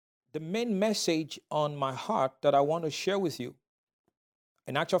the main message on my heart that I want to share with you.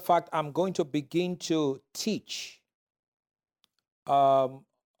 In actual fact, I'm going to begin to teach on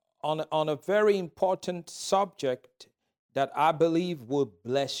a very important subject that I believe will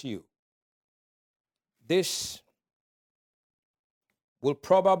bless you. This will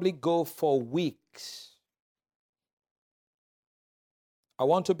probably go for weeks. I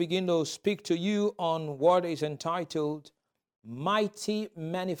want to begin to speak to you on what is entitled Mighty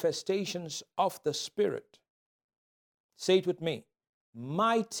Manifestations of the Spirit. Say it with me.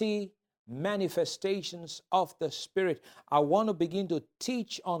 Mighty manifestations of the Spirit. I want to begin to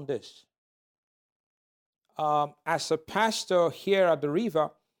teach on this. As a pastor here at the River,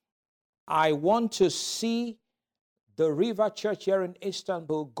 I want to see the River Church here in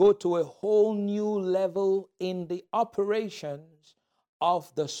Istanbul go to a whole new level in the operations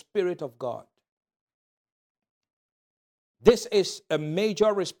of the Spirit of God. This is a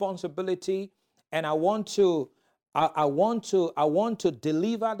major responsibility, and I want to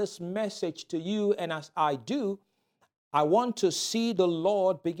deliver this message to you. And as I do, I want to see the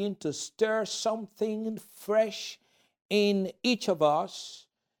Lord begin to stir something fresh in each of us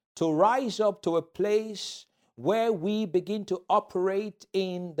to rise up to a place where we begin to operate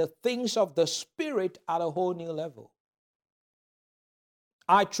in the things of the Spirit at a whole new level.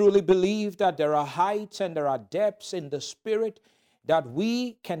 I truly believe that there are heights and there are depths in the Spirit that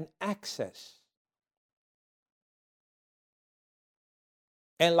we can access.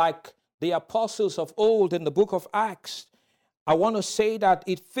 And like the apostles of old in the book of Acts, I want to say that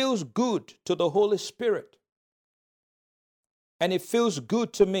it feels good to the Holy Spirit. And it feels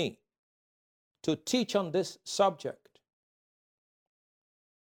good to me to teach on this subject.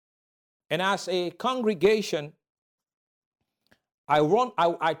 And as a congregation,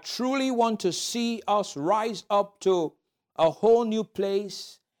 I truly want to see us rise up to a whole new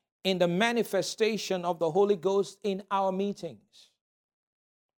place in the manifestation of the Holy Ghost in our meetings.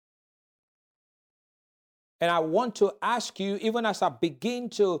 And I want to ask you, even as I begin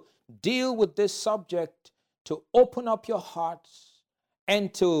to deal with this subject, to open up your hearts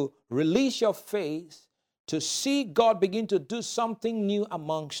and to release your faith to see God begin to do something new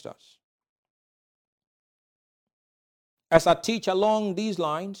amongst us. As I teach along these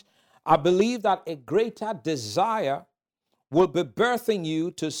lines, I believe that a greater desire will be birthing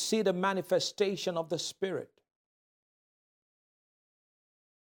you to see the manifestation of the Spirit.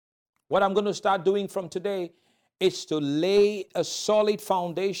 What I'm going to start doing from today is to lay a solid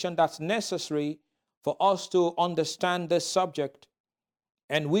foundation that's necessary for us to understand this subject.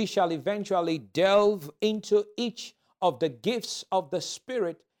 And we shall eventually delve into each of the gifts of the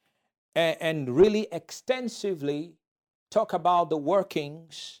Spirit and really extensively talk about the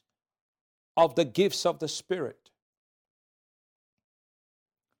workings of the gifts of the Spirit.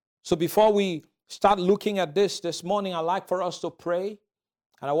 So before we start looking at this morning, I'd like for us to pray.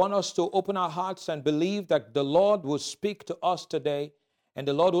 And I want us to open our hearts and believe that the Lord will speak to us today. And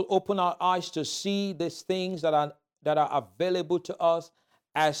the Lord will open our eyes to see these things that are available to us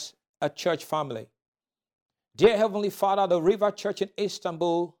as a church family. Dear Heavenly Father, the River Church in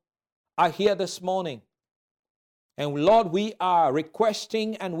Istanbul are here this morning. And Lord, we are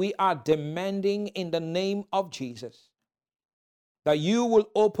requesting and we are demanding in the name of Jesus that you will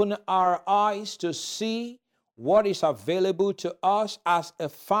open our eyes to see what is available to us as a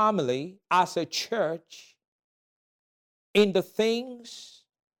family, as a church, in the things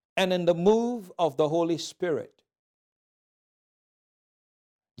and in the move of the Holy Spirit.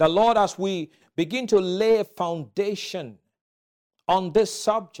 The Lord, as we begin to lay a foundation on this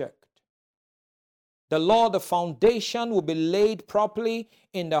subject, the Lord, the foundation will be laid properly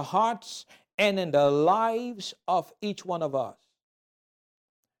in the hearts and in the lives of each one of us.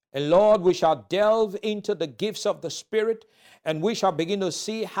 And Lord, we shall delve into the gifts of the Spirit, and we shall begin to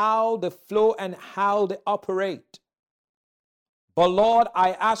see how they flow and how they operate. But Lord,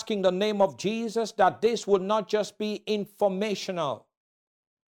 I ask in the name of Jesus that this will not just be informational,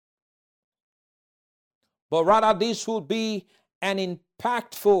 but rather this will be an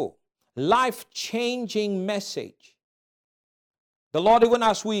impactful, life-changing message. The Lord, even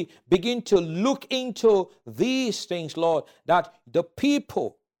as we begin to look into these things, Lord, that the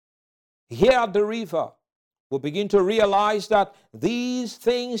people here at the River will begin to realize that these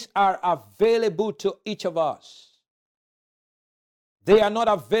things are available to each of us. They are not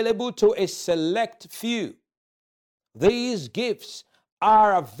available to a select few. These gifts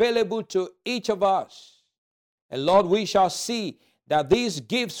are available to each of us. And Lord, we shall see that these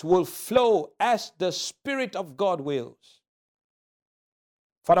gifts will flow as the Spirit of God wills.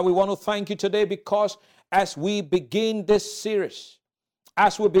 Father, we want to thank you today because as we begin this series,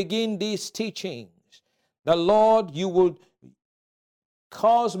 as we begin these teachings, the Lord, you will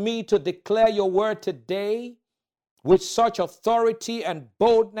cause me to declare your word today with such authority and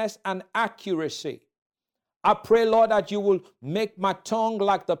boldness and accuracy. I pray, Lord, that you will make my tongue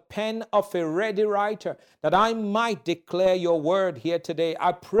like the pen of a ready writer, that I might declare your word here today.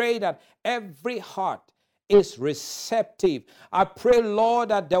 I pray that every heart is receptive. I pray, Lord,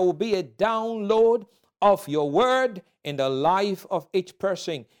 that there will be a download of your word in the life of each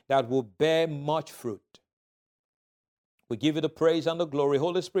person that will bear much fruit. We give you the praise and the glory.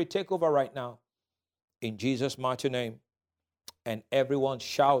 Holy Spirit, take over right now. In Jesus' mighty name. And everyone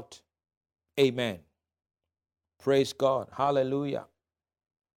shout, amen. Praise God. Hallelujah.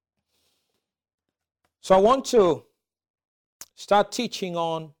 So I want to start teaching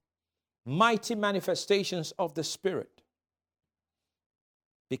on mighty manifestations of the Spirit,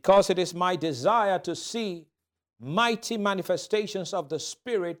 because it is my desire to see mighty manifestations of the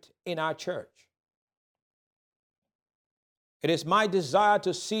Spirit in our church. It is my desire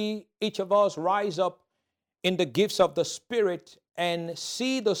to see each of us rise up in the gifts of the Spirit and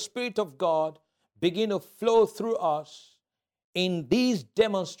see the Spirit of God begin to flow through us in these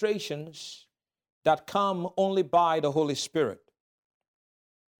demonstrations that come only by the Holy Spirit.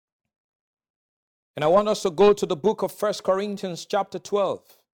 And I want us to go to the book of 1 Corinthians chapter 12.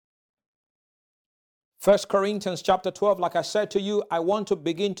 1 Corinthians chapter 12, like I said to you, I want to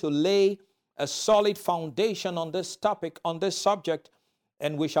begin to lay a solid foundation on this topic, on this subject,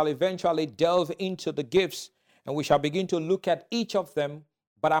 and we shall eventually delve into the gifts and we shall begin to look at each of them.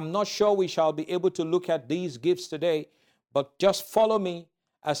 But I'm not sure we shall be able to look at these gifts today, but just follow me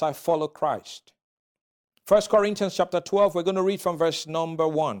as I follow Christ. 1 Corinthians chapter 12, we're going to read from verse number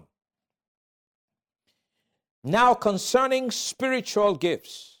 1. Now concerning spiritual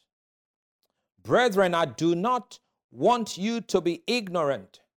gifts, brethren, I do not want you to be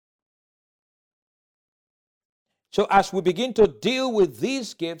ignorant. So as we begin to deal with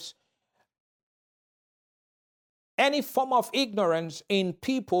these gifts, any form of ignorance in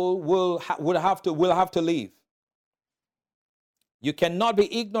people will have to leave. You cannot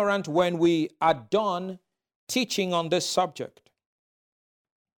be ignorant when we are done teaching on this subject.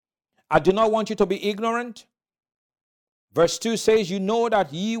 I do not want you to be ignorant. Verse 2 says, you know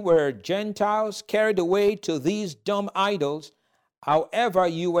that ye were Gentiles carried away to these dumb idols, however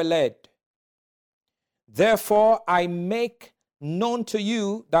you were led. Therefore I make known to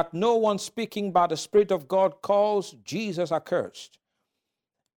you that no one speaking by the Spirit of God calls Jesus accursed.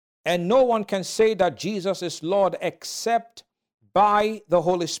 And no one can say that Jesus is Lord except by the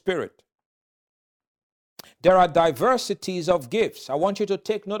Holy Spirit. There are diversities of gifts. I want you to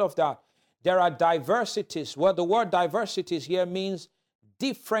take note of that. There are diversities. Well, the word diversities here means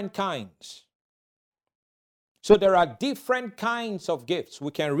different kinds. So there are different kinds of gifts.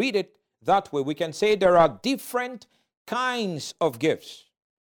 We can read it that way. We can say there are different kinds of gifts.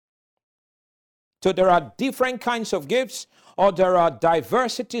 So there are different kinds of gifts, or there are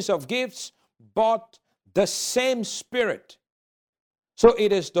diversities of gifts, but the same Spirit. So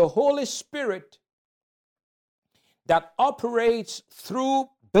it is the Holy Spirit that operates through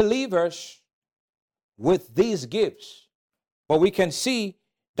believers with these gifts. But we can see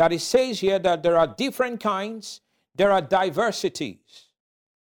that it says here that there are different kinds, there are diversities.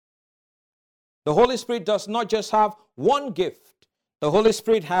 The Holy Spirit does not just have one gift. The Holy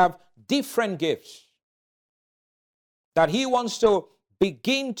Spirit have different gifts that He wants to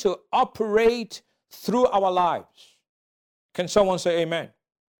begin to operate through our lives. Can someone say amen?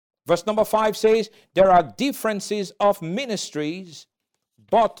 Verse number 5 says, there are differences of ministries,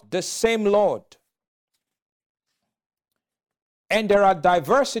 but the same Lord. And there are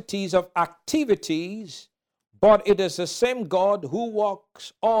diversities of activities, but it is the same God who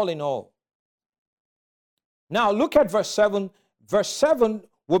works all in all. Now look at verse 7. Verse 7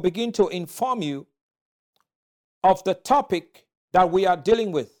 will begin to inform you of the topic that we are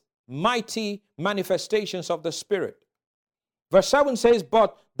dealing with, mighty manifestations of the Spirit. Verse 7 says,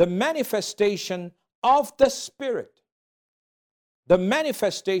 but the manifestation of the Spirit. The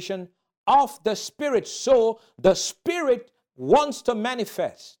manifestation of the Spirit. So the Spirit wants to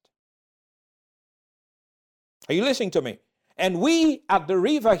manifest. Are you listening to me? And we at the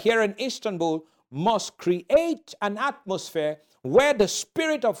river here in Istanbul must create an atmosphere where the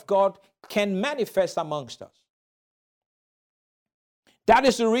Spirit of God can manifest amongst us. That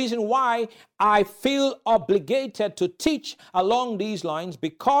is the reason why I feel obligated to teach along these lines,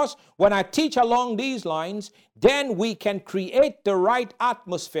 because when I teach along these lines, then we can create the right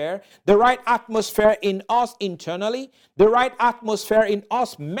atmosphere in us internally, the right atmosphere in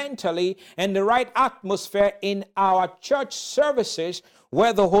us mentally, and the right atmosphere in our church services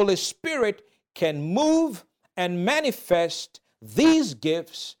where the Holy Spirit can move and manifest these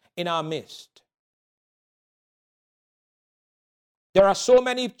gifts in our midst. There are so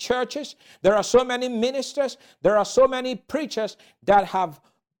many churches, there are so many ministers, there are so many preachers that have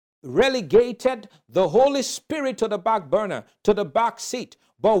relegated the Holy Spirit to the back burner, to the back seat.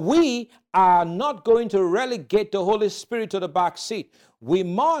 But we are not going to relegate the Holy Spirit to the back seat. We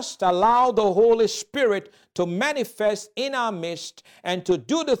must allow the Holy Spirit to manifest in our midst and to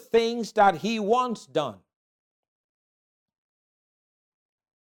do the things that He wants done.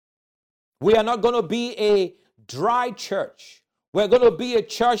 We are not going to be a dry church. We're going to be a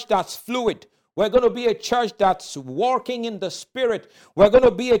church that's fluid. We're going to be a church that's walking in the Spirit. We're going to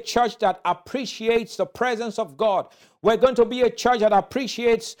be a church that appreciates the presence of God. We're going to be a church that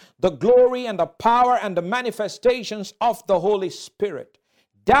appreciates the glory and the power and the manifestations of the Holy Spirit.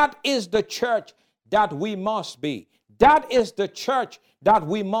 That is the church that we must be. That is the church that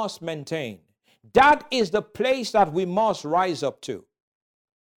we must maintain. That is the place that we must rise up to.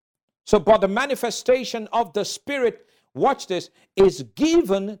 So, but the manifestation of the Spirit, watch this, is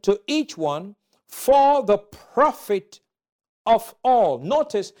given to each one for the profit of all.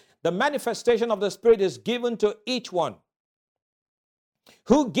 Notice, the manifestation of the Spirit is given to each one.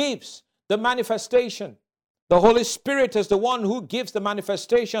 Who gives the manifestation? The Holy Spirit is the one who gives the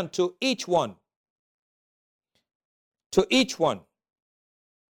manifestation to each one. To each one.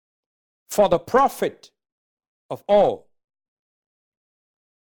 For the profit of all.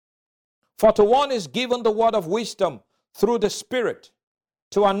 For to one is given the word of wisdom through the Spirit,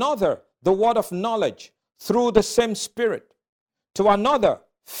 to another the word of knowledge through the same Spirit, to another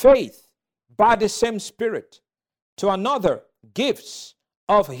faith by the same Spirit, to another gifts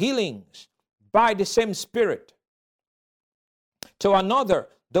of healings by the same Spirit, to another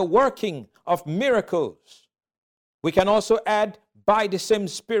the working of miracles. We can also add by the same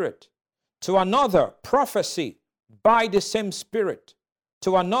Spirit, to another prophecy by the same Spirit,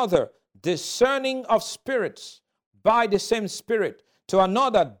 to another discerning of spirits by the same Spirit, to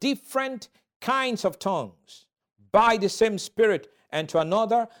another different kinds of tongues by the same Spirit, and to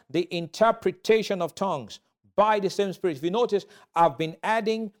another the interpretation of tongues by the same Spirit. If you notice, I've been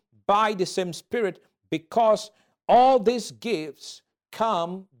adding by the same Spirit because all these gifts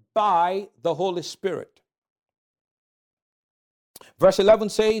come by the Holy Spirit. Verse 11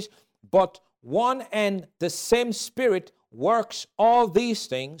 says, but one and the same Spirit works all these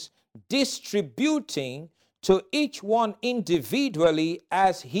things, distributing to each one individually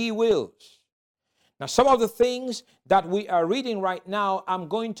as He wills. Now, some of the things that we are reading right now, I'm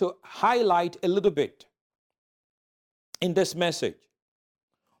going to highlight a little bit in this message.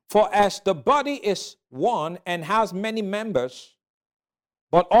 For as the body is one and has many members,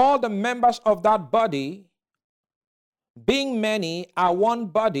 but all the members of that body, being many, are one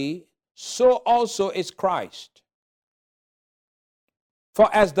body, so also is Christ. For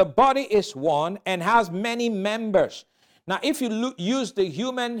as the body is one and has many members. Now, if you use the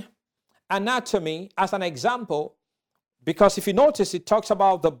human anatomy as an example, because if you notice, it talks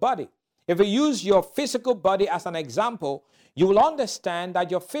about the body. If you use your physical body as an example, you will understand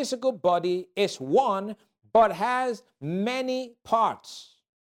that your physical body is one, but has many parts.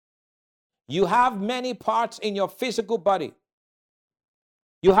 You have many parts in your physical body.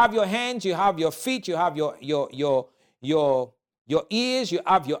 You have your hands, you have your feet, you have your ears, you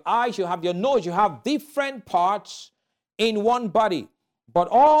have your eyes, you have your nose, you have different parts in one body. But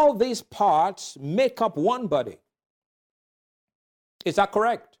all these parts make up one body. Is that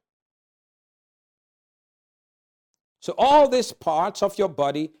correct? So all these parts of your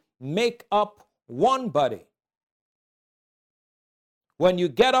body make up one body. When you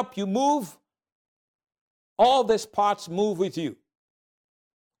get up, you move, all these parts move with you.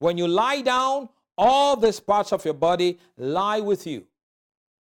 When you lie down, all these parts of your body lie with you.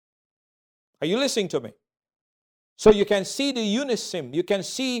 Are you listening to me? So you can see the unison. You can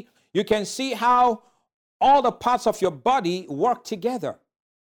see how all the parts of your body work together.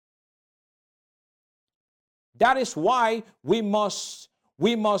 That is why we must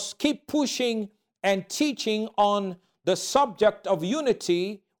keep pushing and teaching on the subject of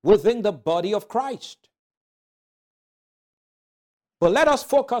unity within the body of Christ. But let us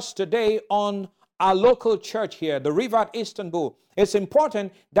focus today on our local church here, the River at Istanbul. It's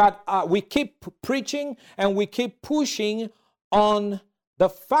important that we keep preaching and we keep pushing on the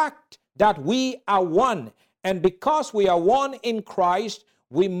fact that we are one. And because we are one in Christ,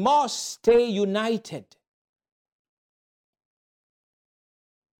 we must stay united.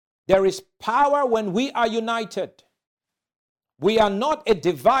 There is power when we are united. We are not a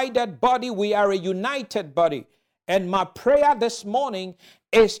divided body, we are a united body. And my prayer this morning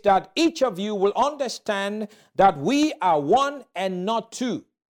is that each of you will understand that we are one and not two.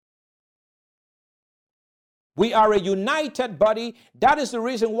 We are a united body. That is the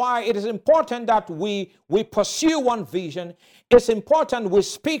reason why it is important that we pursue one vision. It's important we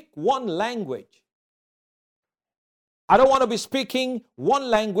speak one language. I don't want to be speaking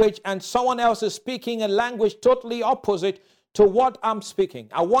one language and someone else is speaking a language totally opposite to what I'm speaking.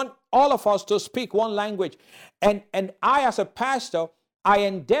 I want all of us to speak one language. And I, as a pastor, I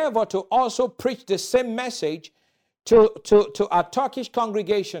endeavor to also preach the same message to our Turkish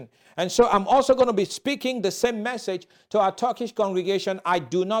congregation. And so I'm also going to be speaking the same message to our Turkish congregation. I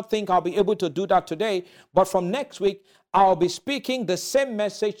do not think I'll be able to do that today, but from next week, I'll be speaking the same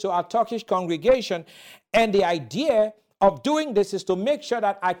message to our Turkish congregation. And the idea of doing this is to make sure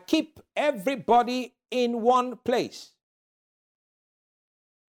that I keep everybody in one place.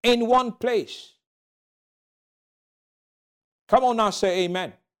 In one place. Come on now, say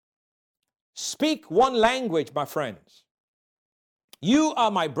amen. Speak one language, my friends. You are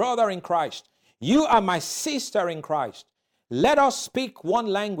my brother in Christ. You are my sister in Christ. Let us speak one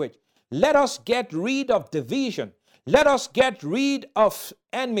language. Let us get rid of division. Let us get rid of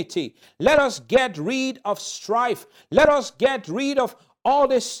enmity. Let us get rid of strife. Let us get rid of all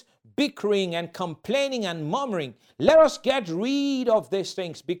this bickering and complaining and murmuring. Let us get rid of these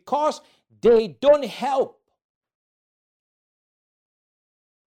things because they don't help.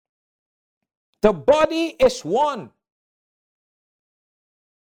 The body is one.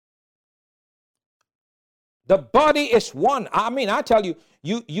 The body is one. I mean, I tell you,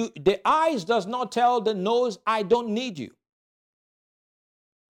 the eyes does not tell the nose, I don't need you.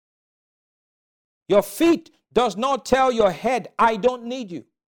 Your feet does not tell your head, I don't need you.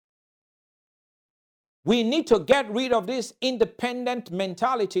 We need to get rid of this independent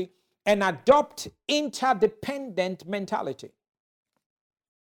mentality and adopt interdependent mentality.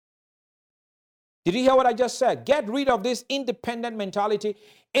 Did you hear what I just said? Get rid of this independent mentality.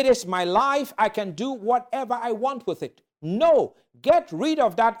 It is my life. I can do whatever I want with it. No, get rid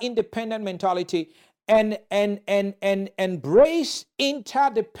of that independent mentality and embrace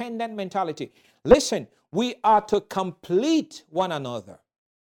interdependent mentality. Listen, we are to complete one another.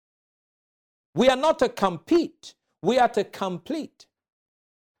 We are not to compete. We are to complete.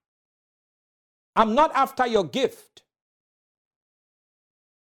 I'm not after your gift.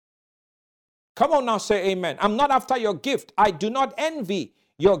 Come on now, say amen. I'm not after your gift. I do not envy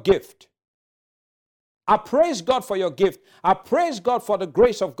your gift. I praise God for your gift. I praise God for the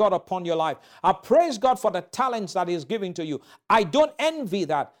grace of God upon your life. I praise God for the talents that He is giving to you. I don't envy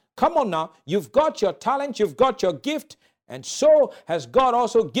that. Come on now. You've got your talent. You've got your gift. And so has God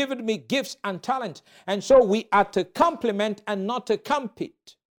also given me gifts and talents. And so we are to complement and not to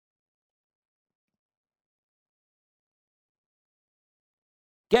compete.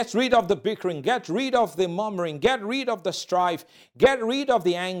 Get rid of the bickering. Get rid of the murmuring. Get rid of the strife. Get rid of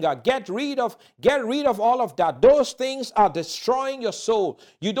the anger. Get rid of all of that. Those things are destroying your soul.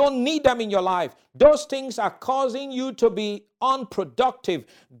 You don't need them in your life. Those things are causing you to be unproductive.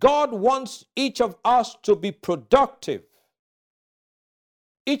 God wants each of us to be productive.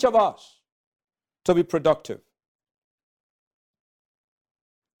 Each of us to be productive.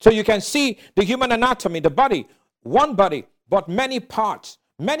 So you can see the human anatomy, the body, one body, but many parts.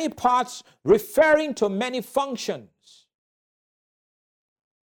 Many parts referring to many functions.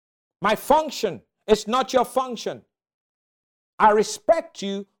 My function is not your function. I respect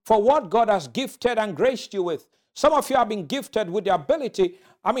you for what God has gifted and graced you with. Some of you have been gifted with the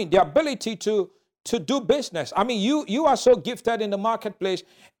ability to do business. You are so gifted in the marketplace.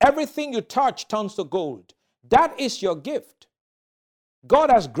 Everything you touch turns to gold. That is your gift. God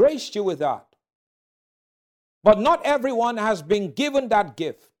has graced you with that. But not everyone has been given that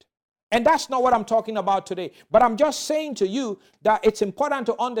gift. And that's not what I'm talking about today. But I'm just saying to you that it's important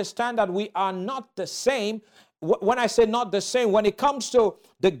to understand that we are not the same. When I say not the same, when it comes to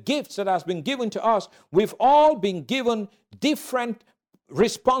the gifts that has been given to us, we've all been given different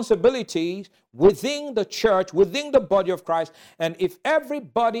responsibilities. within the church, within the body of Christ. And if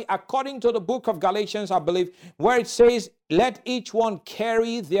everybody, according to the book of Galatians, I believe, where it says, let each one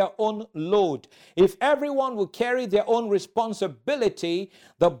carry their own load. If everyone will carry their own responsibility,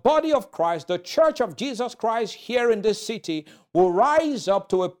 the body of Christ, the church of Jesus Christ here in this city, will rise up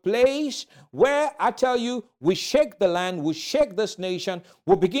to a place where, I tell you, we shake the land, we shake this nation,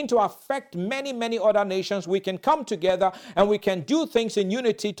 we'll begin to affect many, many other nations. We can come together and we can do things in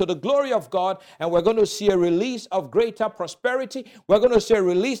unity to the glory of God, and we're going to see a release of greater prosperity. We're going to see a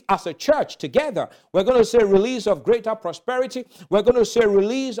release as a church together. We're going to see a release of greater prosperity. We're going to see a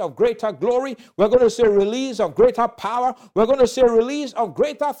release of greater glory. We're going to see a release of greater power. We're going to see a release of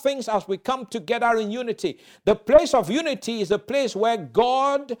greater things as we come together in unity. The place of unity is the place where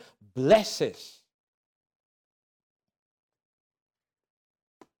God blesses.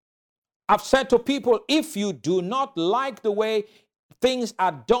 I've said to people, if you do not like the way things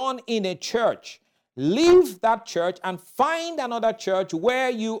are done in a church, leave that church and find another church where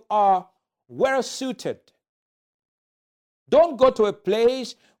you are well suited. Don't go to a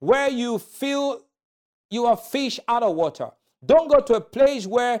place where you feel you are fish out of water. Don't go to a place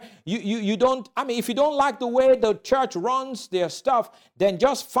where you don't, if you don't like the way the church runs their stuff, then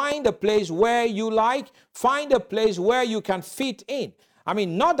just find a place where you like, find a place where you can fit in.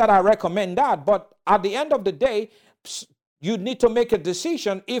 Not that I recommend that, but at the end of the day, you need to make a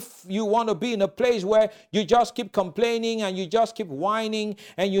decision if you want to be in a place where you just keep complaining and you just keep whining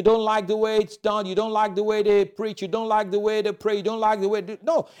and you don't like the way it's done, you don't like the way they preach, you don't like the way they pray, you don't like the way they...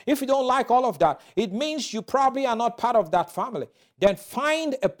 No, if you don't like all of that, it means you probably are not part of that family. Then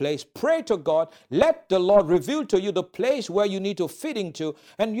find a place, pray to God, let the Lord reveal to you the place where you need to fit into,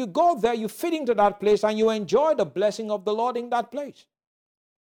 and you go there, you fit into that place, and you enjoy the blessing of the Lord in that place.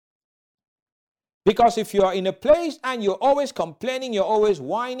 Because if you are in a place and you're always complaining, you're always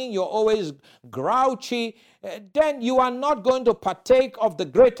whining, you're always grouchy, then you are not going to partake of the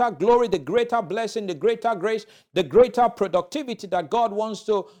greater glory, the greater blessing, the greater grace, the greater productivity that God wants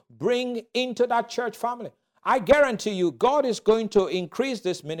to bring into that church family. I guarantee you, God is going to increase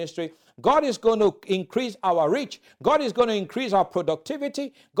this ministry. God is going to increase our reach. God is going to increase our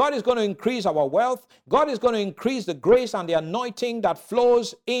productivity. God is going to increase our wealth. God is going to increase the grace and the anointing that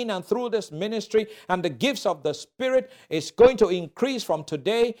flows in and through this ministry, and the gifts of the Spirit is going to increase from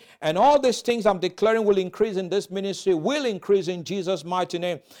today. And all these things I'm declaring will increase in this ministry, will increase in Jesus' mighty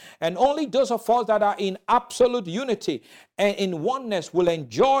name. And only those of us that are in absolute unity and in oneness will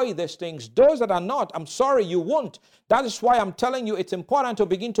enjoy these things. Those that are not, I'm sorry, you won't. That is why I'm telling you it's important to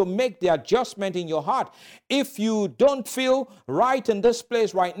begin to make the adjustment in your heart. If you don't feel right in this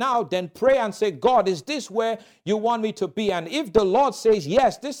place right now, then pray and say, God, is this where you want me to be? And if the Lord says,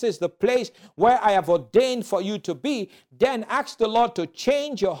 yes, this is the place where I have ordained for you to be, then ask the Lord to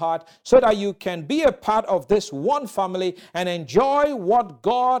change your heart so that you can be a part of this one family and enjoy what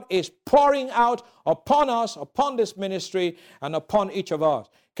God is pouring out upon us, upon this ministry, and upon each of us.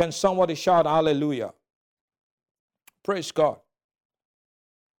 Can somebody shout hallelujah? Praise God.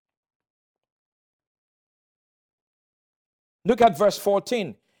 Look at verse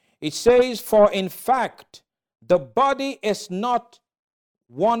 14. It says, for in fact, the body is not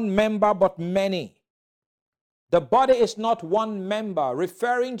one member but many. The body is not one member,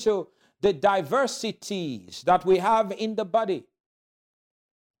 referring to the diversities that we have in the body.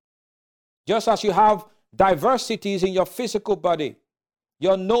 Just as you have diversities in your physical body,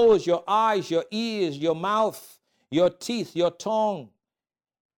 your nose, your eyes, your ears, your mouth, your teeth, your tongue,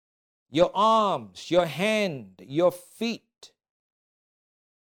 your arms, your hand, your feet,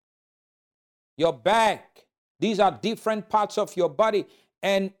 your back. These are different parts of your body,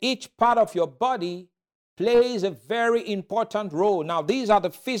 and each part of your body plays a very important role. Now, these are the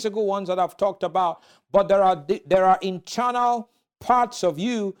physical ones that I've talked about, but there are internal parts of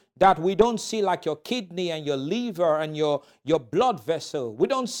you that we don't see, like your kidney and your liver and your blood vessel. We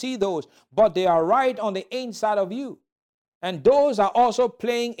don't see those, but they are right on the inside of you. And those are also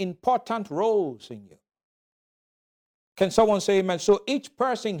playing important roles in you. Can someone say amen? So each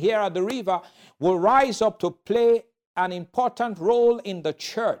person here at the river will rise up to play an important role in the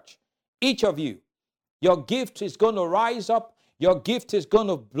church. Each of you. Your gift is going to rise up. Your gift is going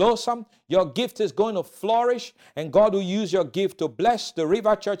to blossom. Your gift is going to flourish. And God will use your gift to bless the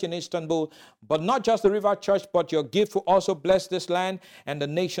River Church in Istanbul. But not just the River Church, but your gift will also bless this land and the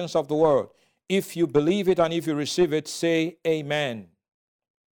nations of the world. If you believe it and if you receive it, say amen.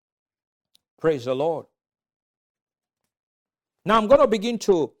 Praise the Lord. Now I'm going to begin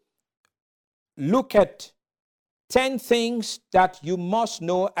to look at 10 things that you must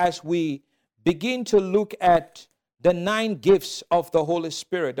know as we begin to look at the 9 gifts of the Holy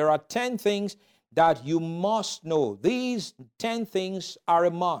Spirit. There are 10 things that you must know. These 10 things are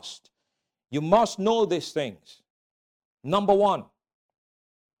a must. You must know these things. Number 1,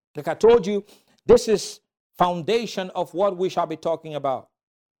 like I told you, this is foundation of what we shall be talking about.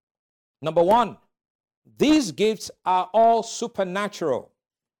 Number 1, these gifts are all supernatural.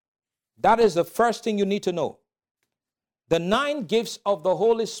 That is the first thing you need to know. The 9 gifts of the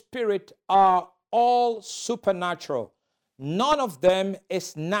Holy Spirit are all supernatural. None of them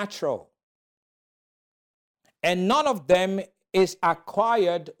is natural. And none of them is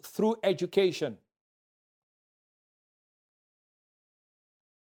acquired through education.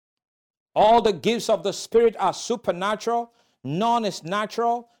 All the gifts of the Spirit are supernatural. None is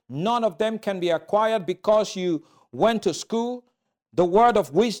natural. None of them can be acquired because you went to school. The word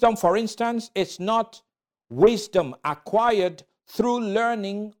of wisdom, for instance, it's not wisdom acquired through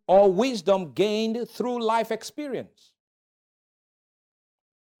learning or wisdom gained through life experience.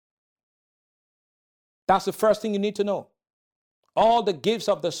 That's the first thing you need to know. All the gifts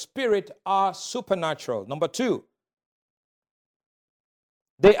of the Spirit are supernatural. Number 2,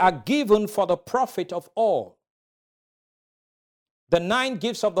 they are given for the profit of all. The 9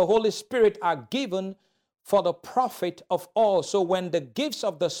 gifts of the Holy Spirit are given for the profit of all. So when the gifts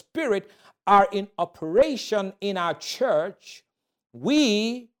of the Spirit are in operation in our church,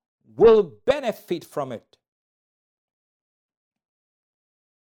 we will benefit from it.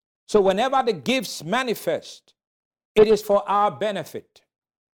 So whenever the gifts manifest, it is for our benefit.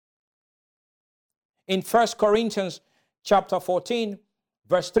 In 1 Corinthians chapter 14,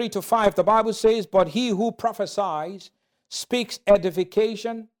 verse 3 to 5, the Bible says, "But he who prophesies speaks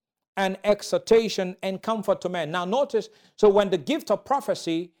edification and exhortation and comfort to men." Now notice, so when the gift of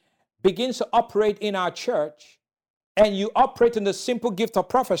prophecy begins to operate in our church, and you operate in the simple gift of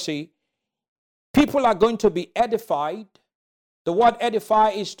prophecy, people are going to be edified. The word edify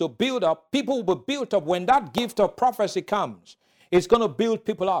is to build up. People will be built up. When that gift of prophecy comes, it's going to build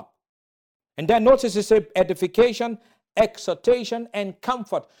people up. And then notice it says edification, exhortation, and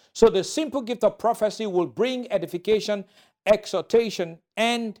comfort. So the simple gift of prophecy will bring edification, exhortation,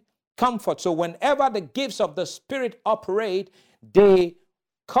 and comfort. So whenever the gifts of the Spirit operate, they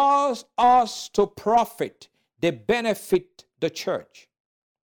cause us to profit. They benefit the church.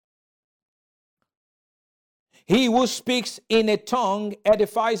 He who speaks in a tongue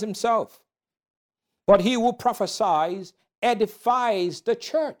edifies himself, but he who prophesies edifies the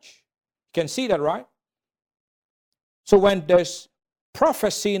church. You can see that, right? So when there's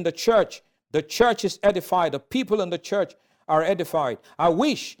prophecy in the church is edified. The people in the church are edified. I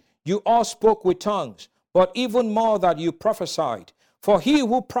wish you all spoke with tongues, but even more that you prophesied. For he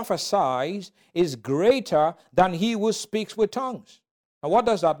who prophesies is greater than he who speaks with tongues. Now what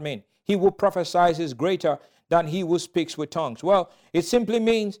does that mean? He who prophesies is greater than he who speaks with tongues. Well, it simply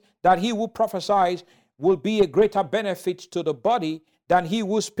means that he who prophesies will be a greater benefit to the body than he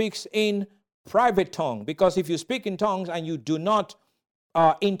who speaks in private tongue. Because if you speak in tongues and you do not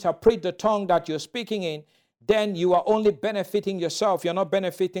interpret the tongue that you're speaking in, then you are only benefiting yourself. You're not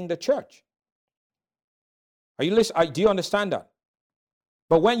benefiting the church. Are you listening? Do you understand that?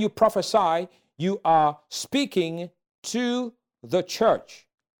 But when you prophesy, you are speaking to the church.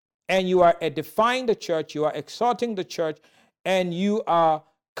 And you are edifying the church, you are exhorting the church, and you are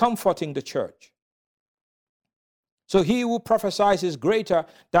comforting the church. So he who prophesies is greater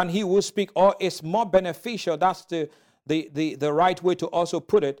than he who speaks, or is more beneficial. That's the right way to also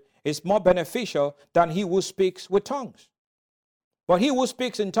put it. It's more beneficial than he who speaks with tongues. But he who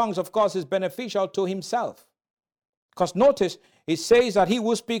speaks in tongues, of course, is beneficial to himself. Because notice, it says that he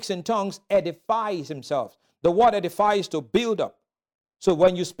who speaks in tongues edifies himself. The word edify is to build up. So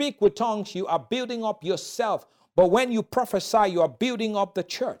when you speak with tongues, you are building up yourself. But when you prophesy, you are building up the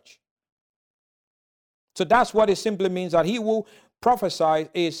church. So that's what it simply means, that he who prophesies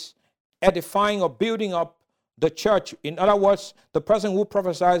is edifying or building up the church. In other words, the person who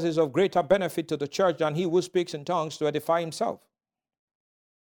prophesies is of greater benefit to the church than he who speaks in tongues to edify himself.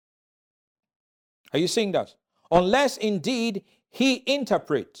 Are you seeing that? Unless indeed he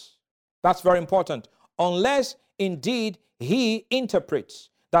interprets. That's very important. Unless indeed he interprets,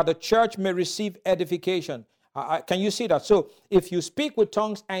 that the church may receive edification. Can you see that? So if you speak with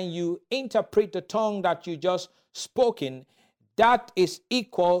tongues and you interpret the tongue that you just spoken, that is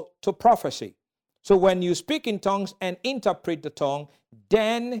equal to prophecy. So when you speak in tongues and interpret the tongue,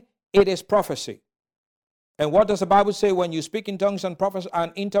 then it is prophecy. And what does the Bible say when you speak in tongues and prophesy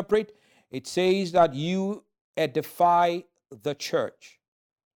and interpret? It says that you edify the church.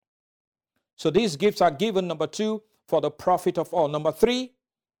 So these gifts are given, number 2, for the profit of all. Number 3,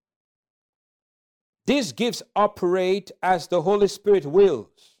 These gifts operate as the Holy Spirit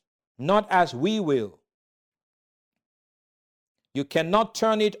wills, not as we will. You cannot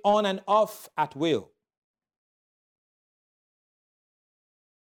turn it on and off at will.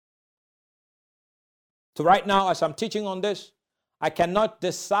 So right now, as I'm teaching on this, I cannot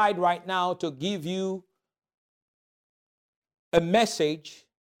decide right now to give you a message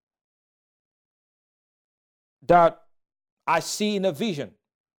that I see in a vision.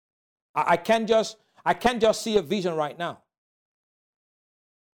 I can't just see a vision right now.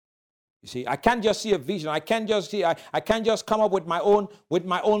 You see, I can't just see a vision. I can't just come up with my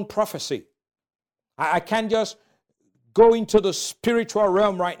own prophecy. I can't just go into the spiritual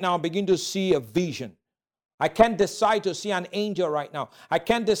realm right now and begin to see a vision. I can't decide to see an angel right now. I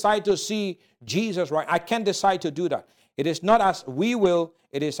can't decide to see Jesus right. I can't decide to do that. It is not as we will,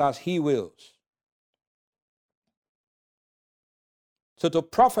 it is as he wills. So to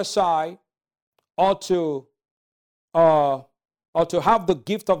prophesy or to have the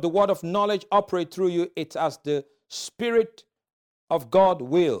gift of the word of knowledge operate through you, it's as the Spirit of God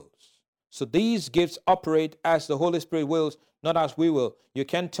wills. So these gifts operate as the Holy Spirit wills, not as we will. You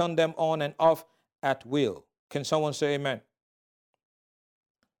can't turn them on and off at will. Can someone say amen?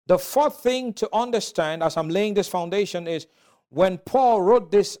 The fourth thing to understand as I'm laying this foundation is when Paul wrote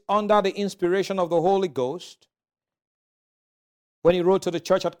this under the inspiration of the Holy Ghost, when he wrote to the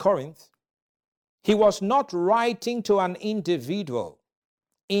church at Corinth, he was not writing to an individual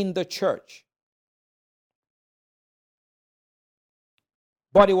in the church,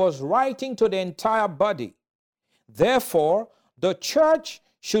 but he was writing to the entire body. Therefore, the church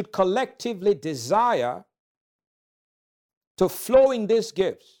should collectively desire to flow in these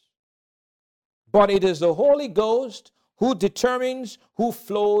gifts. But it is the Holy Ghost who determines who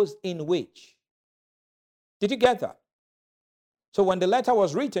flows in which. Did you get that? So when the letter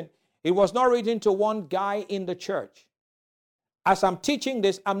was written, it was not written to one guy in the church. As I'm teaching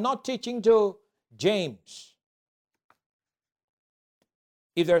this, I'm not teaching to James.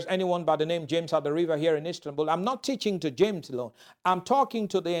 If there's anyone by the name James at the river here in Istanbul, I'm not teaching to James alone. I'm talking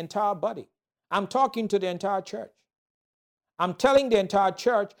to the entire body. I'm talking to the entire church. I'm telling the entire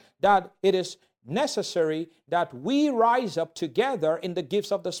church that it is necessary that we rise up together in the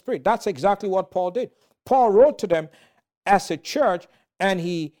gifts of the Spirit. That's exactly what Paul did. Paul wrote to them as a church, and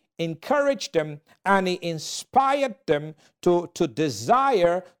he encouraged them and he inspired them to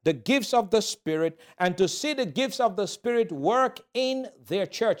desire the gifts of the Spirit and to see the gifts of the Spirit work in their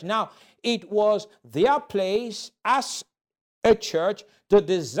church. Now, it was their place as a church to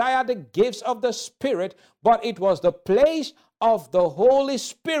desire the gifts of the Spirit, but it was the place of the Holy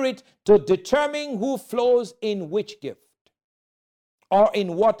Spirit to determine who flows in which gift or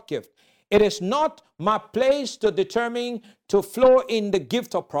in what gift. It is not my place to determine to flow in the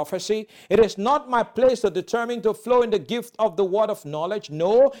gift of prophecy. It is not my place to determine to flow in the gift of the word of knowledge.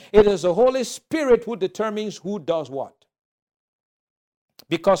 No, it is the Holy Spirit who determines who does what.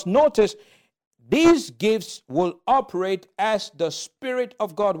 Because notice, these gifts will operate as the Spirit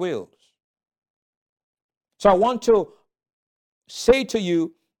of God wills. So I want to say to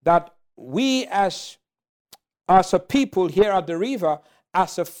you that we as a people here at the river,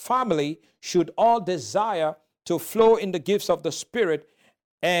 as a family, should all desire to flow in the gifts of the Spirit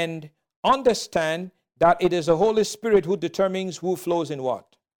and understand that it is the Holy Spirit who determines who flows in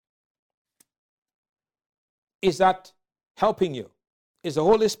what. Is that helping you? Is the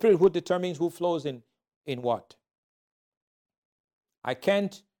Holy Spirit who determines who flows in what? I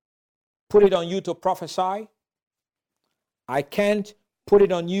can't put it on you to prophesy. I can't put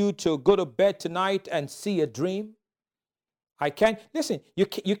it on you to go to bed tonight and see a dream. I can't, listen, you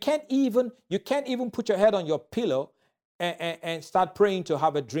can't even put your head on your pillow and start praying to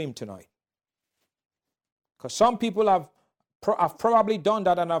have a dream tonight. Because some people have probably done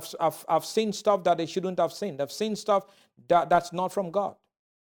that, and I've seen stuff that they shouldn't have seen. They've seen stuff that's not from God.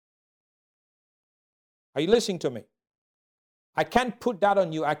 Are you listening to me? I can't put that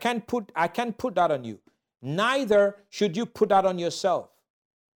on you. I can't put that on you. Neither should you put that on yourself.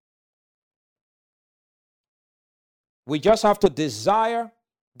 We just have to desire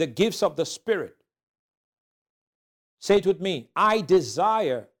the gifts of the Spirit. Say it with me. I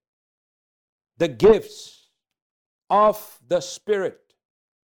desire the gifts of the Spirit.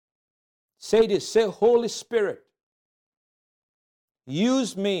 Say this. Say, Holy Spirit,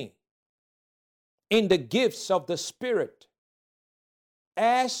 use me in the gifts of the Spirit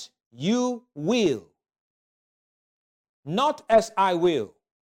as you will. Not as I will,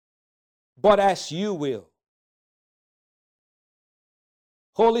 but as you will.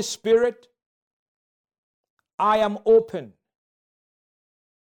 Holy Spirit, I am open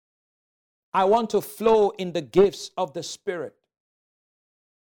I want to flow in the gifts of the Spirit.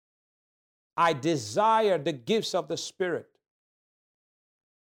 I desire the gifts of the Spirit.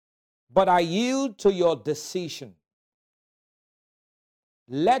 But I yield to your decision.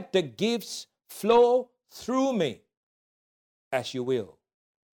 Let the gifts flow through me as you will.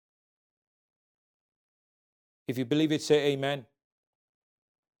 If you believe it, say amen.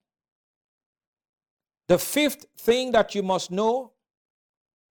 The fifth thing that you must know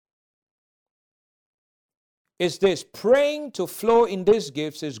is this: praying to flow in these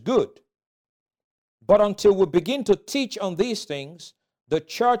gifts is good. But until we begin to teach on these things, the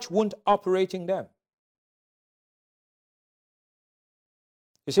church won't operate in them.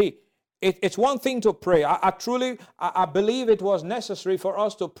 You see, it's one thing to pray. I believe it was necessary for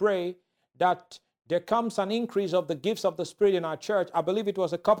us to pray that there comes an increase of the gifts of the Spirit in our church. I believe it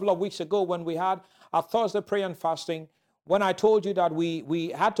was a couple of weeks ago when we had our Thursday prayer and fasting, when I told you that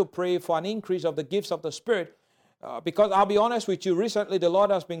we had to pray for an increase of the gifts of the Spirit, because I'll be honest with you, recently the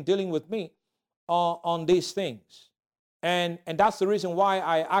Lord has been dealing with me on these things. And that's the reason why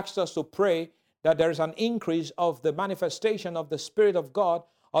I asked us to pray that there is an increase of the manifestation of the Spirit of God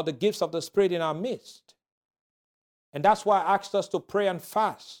or the gifts of the Spirit in our midst. And that's why I asked us to pray and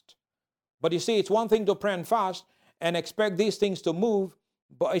fast. But you see, it's one thing to pray and fast and expect these things to move,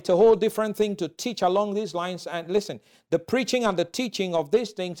 but it's a whole different thing to teach along these lines. And listen, the preaching and the teaching of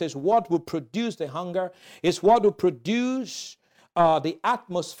these things is what will produce the hunger, is what will produce the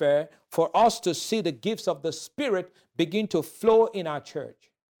atmosphere for us to see the gifts of the Spirit begin to flow in our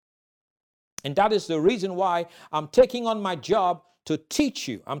church. And that is the reason why I'm taking on my job to teach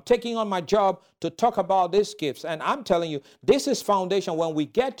you. I'm taking on my job to talk about these gifts. And I'm telling you, this is foundation. When we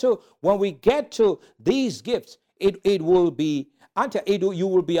get to these gifts, it will be, you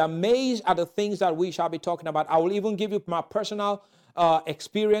will be amazed at the things that we shall be talking about. I will even give you my personal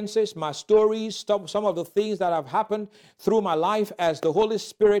experiences, my stories, some of the things that have happened through my life as the Holy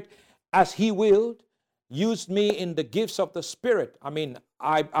Spirit, as He willed, used me in the gifts of the Spirit. I mean,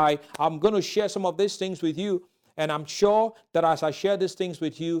 I'm going to share some of these things with you, and I'm sure that as I share these things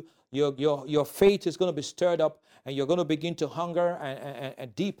with you, your faith is going to be stirred up, and you're going to begin to hunger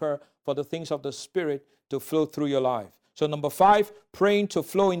and deeper for the things of the Spirit to flow through your life. So number 5, praying to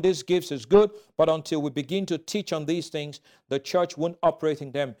flow in these gifts is good, but until we begin to teach on these things, the church won't operate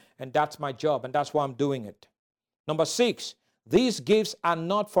in them, and that's my job, and that's why I'm doing it. Number 6, these gifts are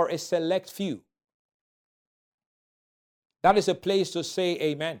not for a select few. That is a place to say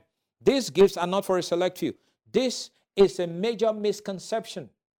amen. These gifts are not for a select few. This is a major misconception.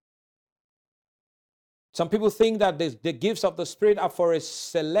 Some people think that the gifts of the Spirit are for a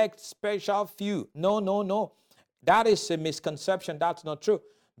select, special few. No. That is a misconception. That's not true.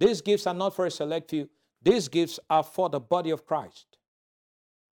 These gifts are not for a select few. These gifts are for the body of Christ.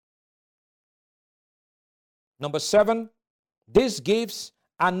 Number 7, these gifts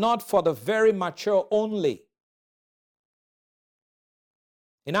are not for the very mature only.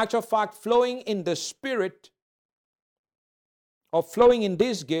 In actual fact, flowing in the Spirit or flowing in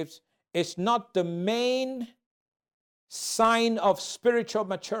these gifts is not the main sign of spiritual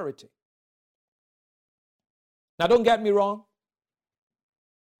maturity. Now, don't get me wrong.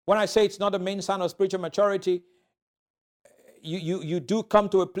 When I say it's not the main sign of spiritual maturity, you do come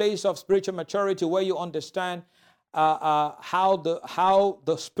to a place of spiritual maturity where you understand how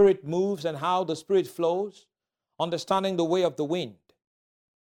the Spirit moves and how the Spirit flows, understanding the way of the wind.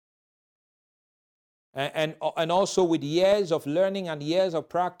 And also with years of learning and years of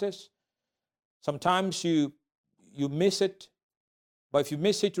practice, sometimes you miss it, but if you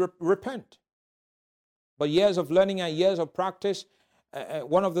miss it, repent. But years of learning and years of practice,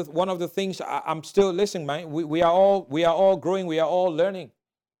 one of the things I'm still listening, man. We are all growing. We are all learning.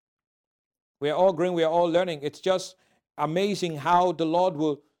 We are all growing. We are all learning. It's just amazing how the Lord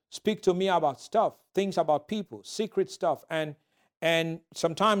will speak to me about stuff, things about people, secret stuff, and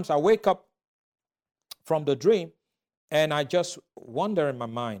sometimes I wake up from the dream, and I just wonder in my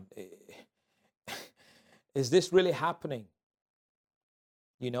mind, is this really happening?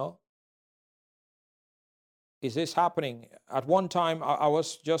 You know? Is this happening? At one time, I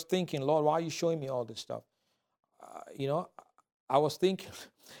was just thinking, Lord, why are you showing me all this stuff? I was thinking,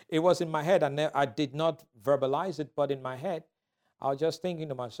 it was in my head, and I did not verbalize it, but in my head, I was just thinking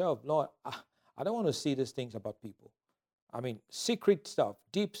to myself, Lord, I don't want to see these things about people. I mean, secret stuff,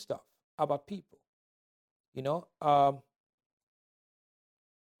 deep stuff about people. You know, but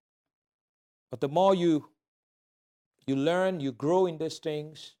the more you learn, you grow in these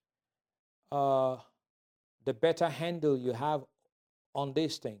things, the better handle you have on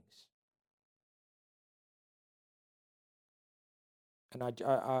these things. And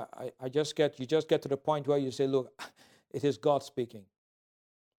I just get, you just get to the point where you say, look, it is God speaking.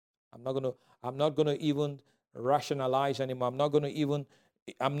 I'm not gonna even rationalize anymore. I'm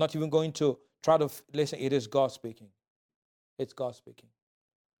not even going to try to listen. It is God speaking. It's God speaking.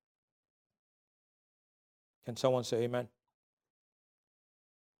 Can someone say amen?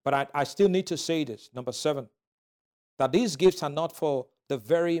 But I still need to say this, number 7, that these gifts are not for the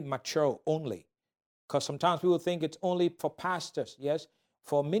very mature only. Because sometimes people think it's only for pastors. Yes,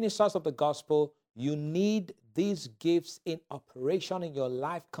 for ministers of the gospel, you need these gifts in operation in your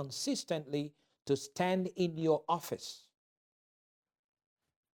life consistently to stand in your office.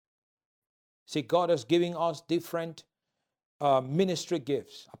 See, God is giving us different ministry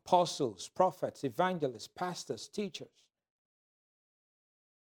gifts: apostles, prophets, evangelists, pastors, teachers.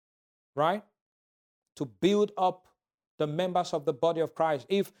 Right? To build up the members of the body of Christ.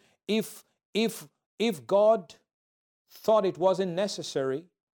 If God thought it wasn't necessary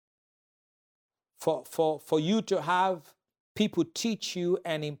for you to have people teach you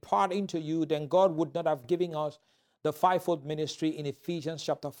and impart into you, then God would not have given us the fivefold ministry in Ephesians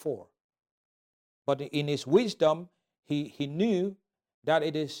chapter 4. But in his wisdom, he knew that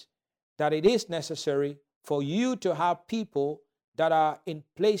it is necessary for you to have people that are in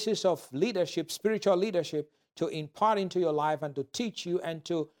places of leadership, spiritual leadership, to impart into your life and to teach you and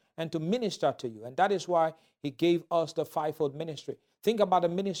to minister to you. And that is why he gave us the fivefold ministry. Think about the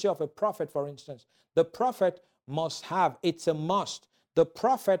ministry of a prophet, for instance. The prophet must have, it's a must, the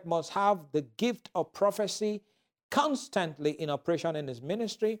prophet must have the gift of prophecy constantly in operation in his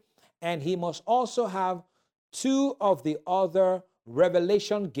ministry, and he must also have 2 of the other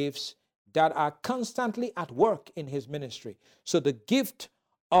revelation gifts that are constantly at work in his ministry. So the gift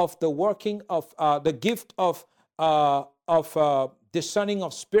of the working of the gift of discerning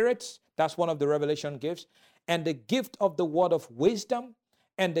of spirits, that's one of the revelation gifts, and the gift of the word of wisdom,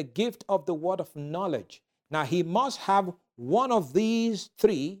 and the gift of the word of knowledge. Now he must have 2 of these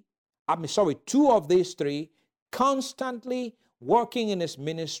 3 constantly working in his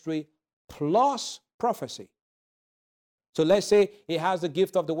ministry, plus prophecy. So let's say he has the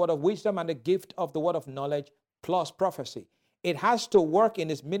gift of the word of wisdom and the gift of the word of knowledge plus prophecy. It has to work in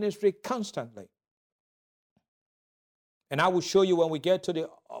his ministry constantly. And I will show you when we get to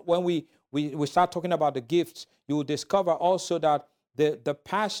when we start talking about the gifts, you will discover also that the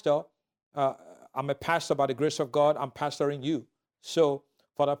pastor, I'm a pastor by the grace of God, I'm pastoring you. So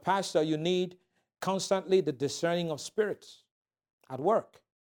for the pastor, you need constantly the discerning of spirits at work.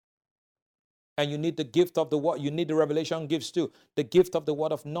 And you need the gift of the word, you need the revelation gifts too. The gift of the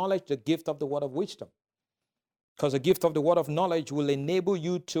word of knowledge, the gift of the word of wisdom. Because the gift of the word of knowledge will enable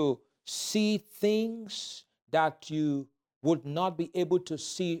you to see things that you would not be able to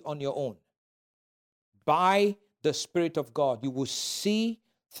see on your own. By the Spirit of God, you will see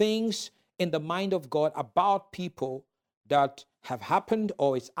things in the mind of God about people that have happened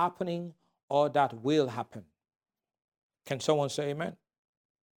or is happening or that will happen. Can someone say amen?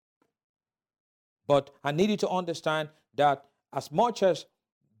 But I need you to understand that as much as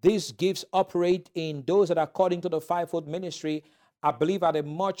these gifts operate in those that are according to the fivefold ministry, I believe at a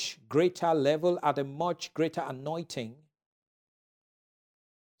much greater level, at a much greater anointing.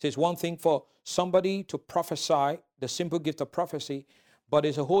 It's one thing for somebody to prophesy, the simple gift of prophecy, but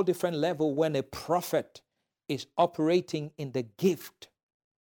it's a whole different level when a prophet is operating in the gift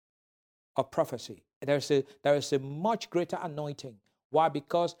of prophecy. There is a much greater anointing. Why?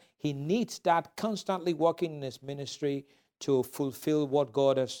 Because he needs that constantly working in his ministry to fulfill what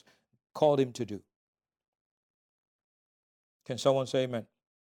God has called him to do. Can someone say amen?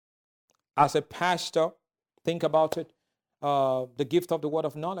 As a pastor, think about it, the gift of the word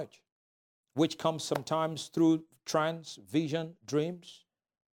of knowledge, which comes sometimes through trance, vision, dreams.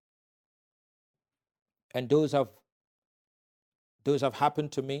 And those have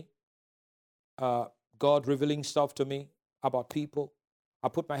happened to me. God revealing stuff to me about people. I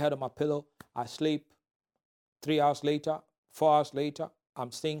put my head on my pillow, I sleep. 3 hours later, 4 hours later,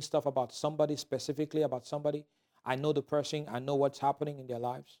 I'm seeing stuff about somebody, specifically about somebody. I know the person, I know what's happening in their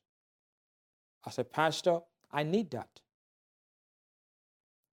lives. As a pastor, I need that.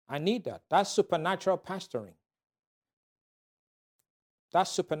 I need that. That's supernatural pastoring. That's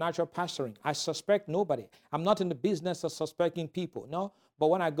supernatural pastoring. I suspect nobody. I'm not in the business of suspecting people, no. But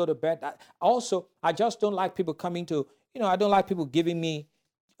when I go to bed, I just don't like people coming to, I don't like people giving me,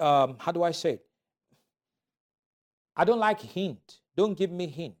 how do I say it? I don't like hint. Don't give me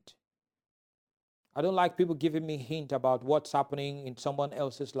hint. I don't like people giving me hint about what's happening in someone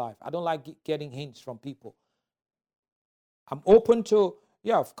else's life. I don't like getting hints from people. I'm open to,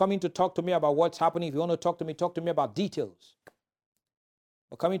 coming to talk to me about what's happening. If you want to talk to me about details.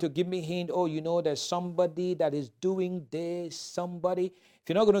 or coming to give me hint. Oh, there's somebody that is doing this, somebody. If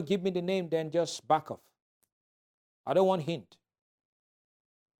you're not going to give me the name, then just back off. I don't want hint.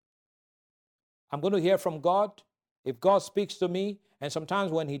 I'm going to hear from God. If God speaks to me, and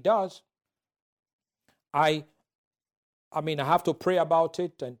sometimes when he does, I have to pray about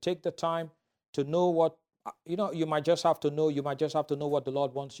it and take the time to know what, you might just have to know what the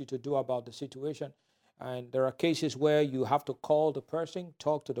Lord wants you to do about the situation. And there are cases where you have to call the person,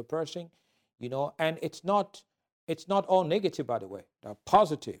 talk to the person, and it's not all negative, by the way. There are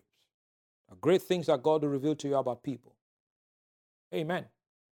positives. There are great things that God will reveal to you about people. Amen.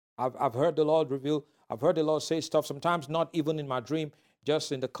 I've heard the Lord reveal, I've heard the Lord say stuff, sometimes not even in my dream,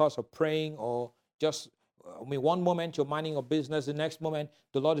 just in the course of praying, or just, one moment you're minding your business, the next moment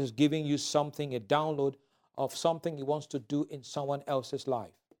the Lord is giving you something, a download of something he wants to do in someone else's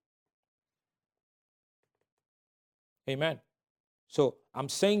life. Amen. So I'm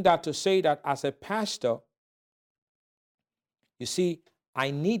saying that to say that as a pastor, you see, I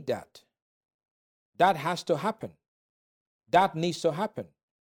need that. That has to happen. That needs to happen.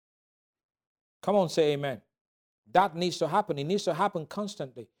 Come on, say amen. That needs to happen. It needs to happen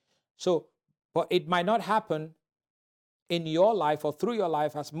constantly. So, but it might not happen in your life or through your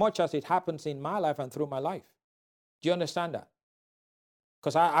life as much as it happens in my life and through my life. Do you understand that?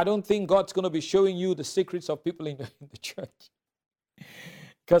 Because I don't think God's going to be showing you the secrets of people in the church.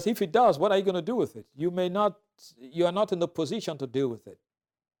 Because if he does, what are you going to do with it? You are not in the position to deal with it.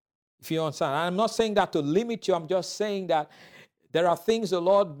 If you understand. I'm not saying that to limit you. I'm just saying that there are things the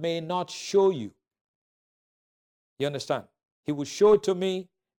Lord may not show you. You understand? He will show it to me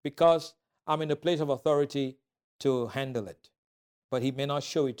because I'm in a place of authority to handle it. But he may not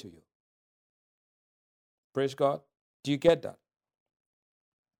show it to you. Praise God. Do you get that?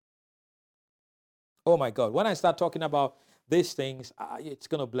 Oh my God. When I start talking about these things, it's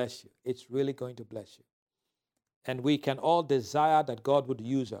going to bless you. It's really going to bless you. And we can all desire that God would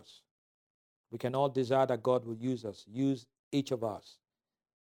use us. We can all desire that God would use us, use each of us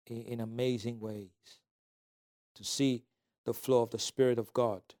in amazing ways to see the flow of the Spirit of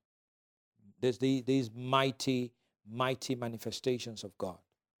God. There's these mighty, mighty manifestations of God.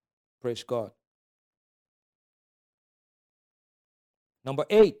 Praise God. Number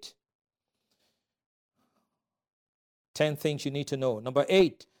 8. 10 things you need to know. Number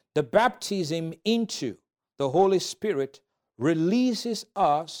 8, the baptism into the Holy Spirit releases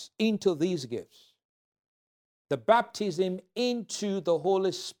us into these gifts. The baptism into the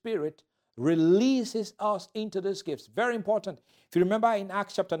Holy Spirit releases us into these gifts. Very important. If you remember in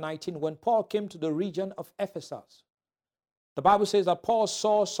Acts chapter 19, when Paul came to the region of Ephesus, the Bible says that Paul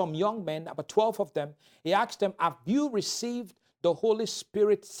saw some young men, about 12 of them. He asked them, have you received the Holy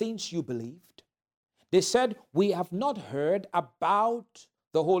Spirit since you believed? They said, we have not heard about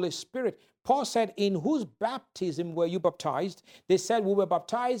the Holy Spirit. Paul said, in whose baptism were you baptized? They said, we were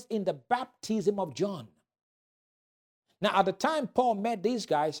baptized in the baptism of John. Now, at the time Paul met these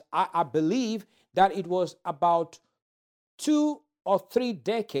guys, I believe that it was about 2 or 3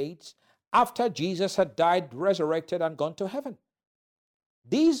 decades after Jesus had died, resurrected, and gone to heaven.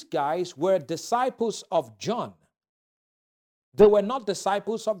 These guys were disciples of John. They were not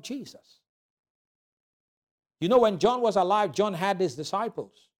disciples of Jesus. You know, when John was alive, John had his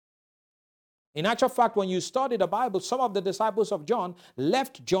disciples. In actual fact, when you study the Bible, some of the disciples of John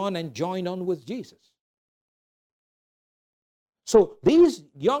left John and joined on with Jesus. So these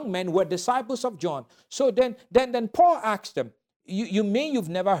young men were disciples of John. So then Paul asked them, you mean you've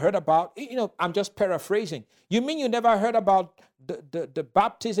never heard about, I'm just paraphrasing. You mean you never heard about the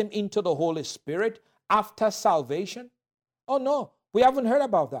baptism into the Holy Spirit after salvation? Oh, no, we haven't heard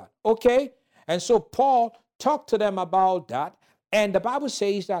about that. Okay. And so Paul talked to them about that. And the Bible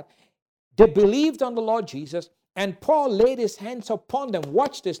says that they believed on the Lord Jesus, and Paul laid his hands upon them.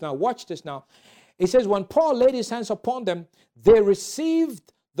 Watch this now. Watch this now. It says, when Paul laid his hands upon them, they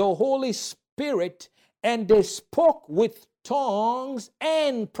received the Holy Spirit, and they spoke with tongues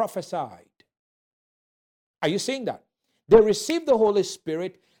and prophesied. Are you seeing that? They received the Holy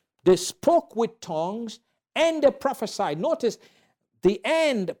Spirit, they spoke with tongues, and they prophesied. Notice the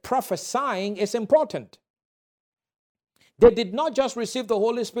end, prophesying, is important. They did not just receive the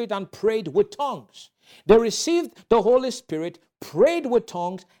Holy Spirit and prayed with tongues. They received the Holy Spirit, prayed with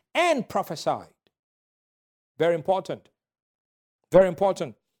tongues, and prophesied. Very important. Very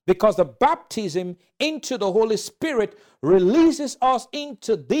important. Because the baptism into the Holy Spirit releases us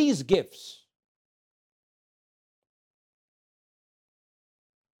into these gifts.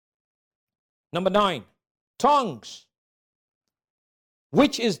 Number 9, tongues,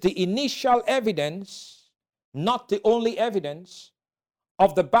 which is the initial evidence, not the only evidence,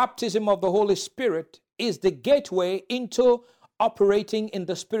 of the baptism of the Holy Spirit is the gateway into operating in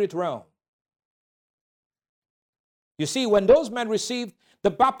the spirit realm. You see, when those men received the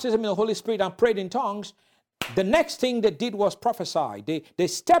baptism in the Holy Spirit and prayed in tongues, the next thing they did was prophesy. They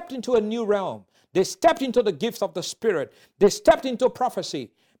stepped into a new realm. They stepped into the gifts of the Spirit. They stepped into prophecy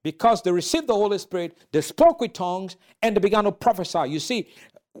because they received the Holy Spirit. They spoke with tongues and they began to prophesy. You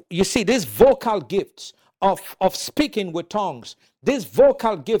see these vocal gifts of speaking with tongues, this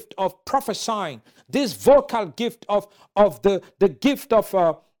vocal gift of prophesying, this vocal gift of the gift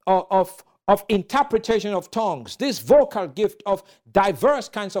of interpretation of tongues, this vocal gift of diverse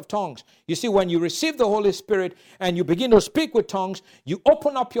kinds of tongues. You see, when you receive the Holy Spirit and you begin to speak with tongues, you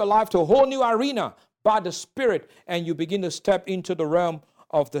open up your life to a whole new arena by the Spirit, and you begin to step into the realm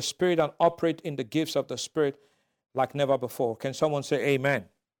of the Spirit and operate in the gifts of the Spirit like never before. Can someone say amen?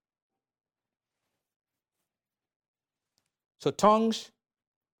 So tongues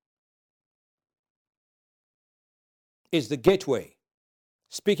is the gateway,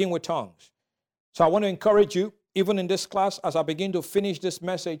 speaking with tongues. So I want to encourage you, even in this class, as I begin to finish this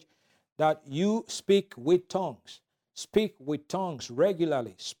message, that you speak with tongues. Speak with tongues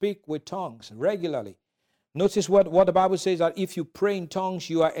regularly. Speak with tongues regularly. Notice what the Bible says, that if you pray in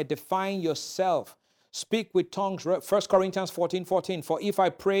tongues, you are edifying yourself. Speak with tongues. 1 Corinthians 14:14. For if I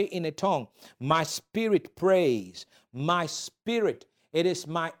pray in a tongue, my spirit prays. My spirit, it is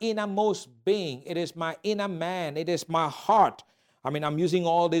my innermost being. It is my inner man. It is my heart. I mean, I'm using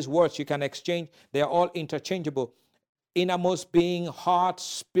all these words you can exchange. They are all interchangeable. Innermost being, heart,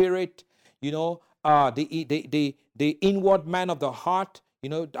 spirit, the inward man of the heart.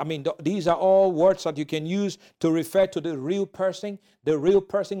 These are all words that you can use to refer to the real person. The real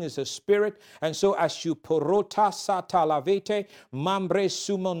person is the spirit. And so as you porota satalavete, mambre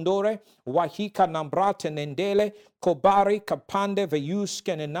sumondore, wahika nambrate nendele, kobari kapande veyus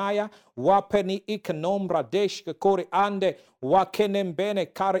kenenaya, wapeni ikanombra deshke kori ande,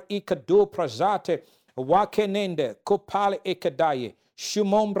 wakenembene kari ikado prazate, wakenende kopale ikadaye.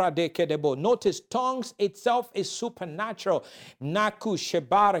 Shumombra de kedebo. Notice tongues itself is supernatural. Naku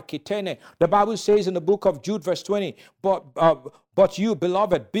shebara kitene. The Bible says in the book of Jude verse 20, but you,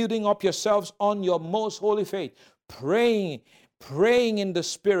 beloved, building up yourselves on your most holy faith, praying in the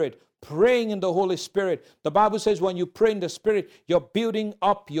Spirit, praying in the Holy Spirit. The Bible says when you pray in the Spirit, you're building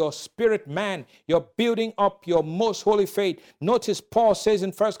up your spirit man. You're building up your most holy faith. Notice Paul says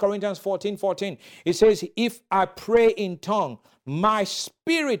in 1 Corinthians 14:14, he says, if I pray in tongue, my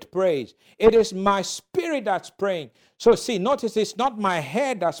spirit prays. It is my spirit that's praying. So see, notice it's not my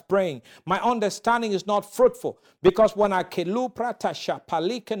head that's praying. My understanding is not fruitful. Because when I kelupratasha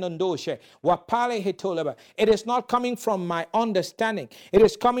palikenondoshe wapale hetoleba, it is not coming from my understanding. It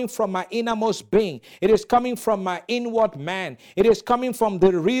is coming from my innermost being. It is coming from my inward man. It is coming from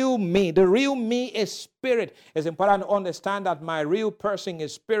the real me. The real me is spirit. It's important to understand that my real person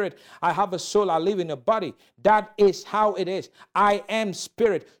is spirit. I have a soul. I live in a body. That is how it is. I am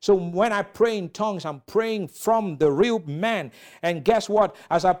spirit. So when I pray in tongues, I'm praying from the real man. And guess what?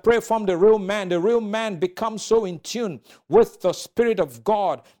 As I pray from the real man becomes so in tune with the Spirit of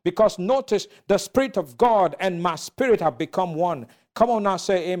God. Because notice, the Spirit of God and my spirit have become one. Come on now,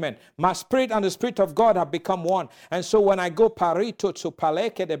 say amen. My spirit and the Spirit of God have become one. And so when I go parito to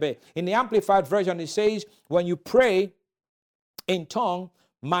palekedebe, in the Amplified Version, it says, when you pray in tongue,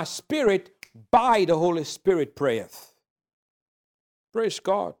 my spirit by the Holy Spirit prayeth. Praise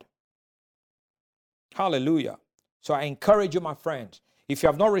God. Hallelujah. So I encourage you, my friends, if you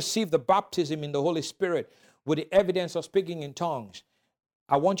have not received the baptism in the Holy Spirit with the evidence of speaking in tongues,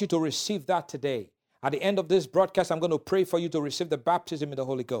 I want you to receive that today. At the end of this broadcast, I'm going to pray for you to receive the baptism in the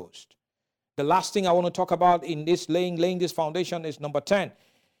Holy Ghost. The last thing I want to talk about in this laying this foundation is number 10.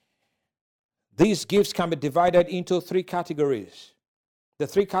 These gifts can be divided into 3 categories. The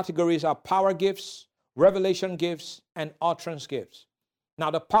 3 categories are power gifts, revelation gifts, and utterance gifts. Now,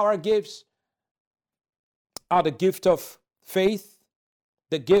 the power gifts are the gift of faith,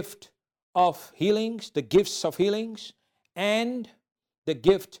 the gift of healings, the gifts of healings, and the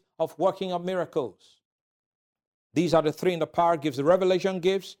gift of working of miracles. These are the 3 in the power gifts. The revelation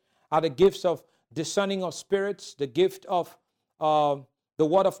gifts are the gifts of discerning of spirits, the gift of the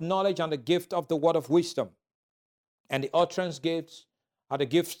word of knowledge, and the gift of the word of wisdom. And the utterance gifts are the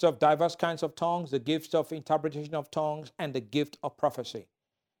gifts of diverse kinds of tongues, the gifts of interpretation of tongues, and the gift of prophecy.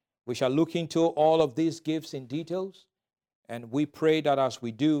 We shall look into all of these gifts in details, and we pray that as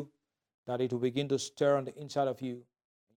we do, that it will begin to stir on the inside of you,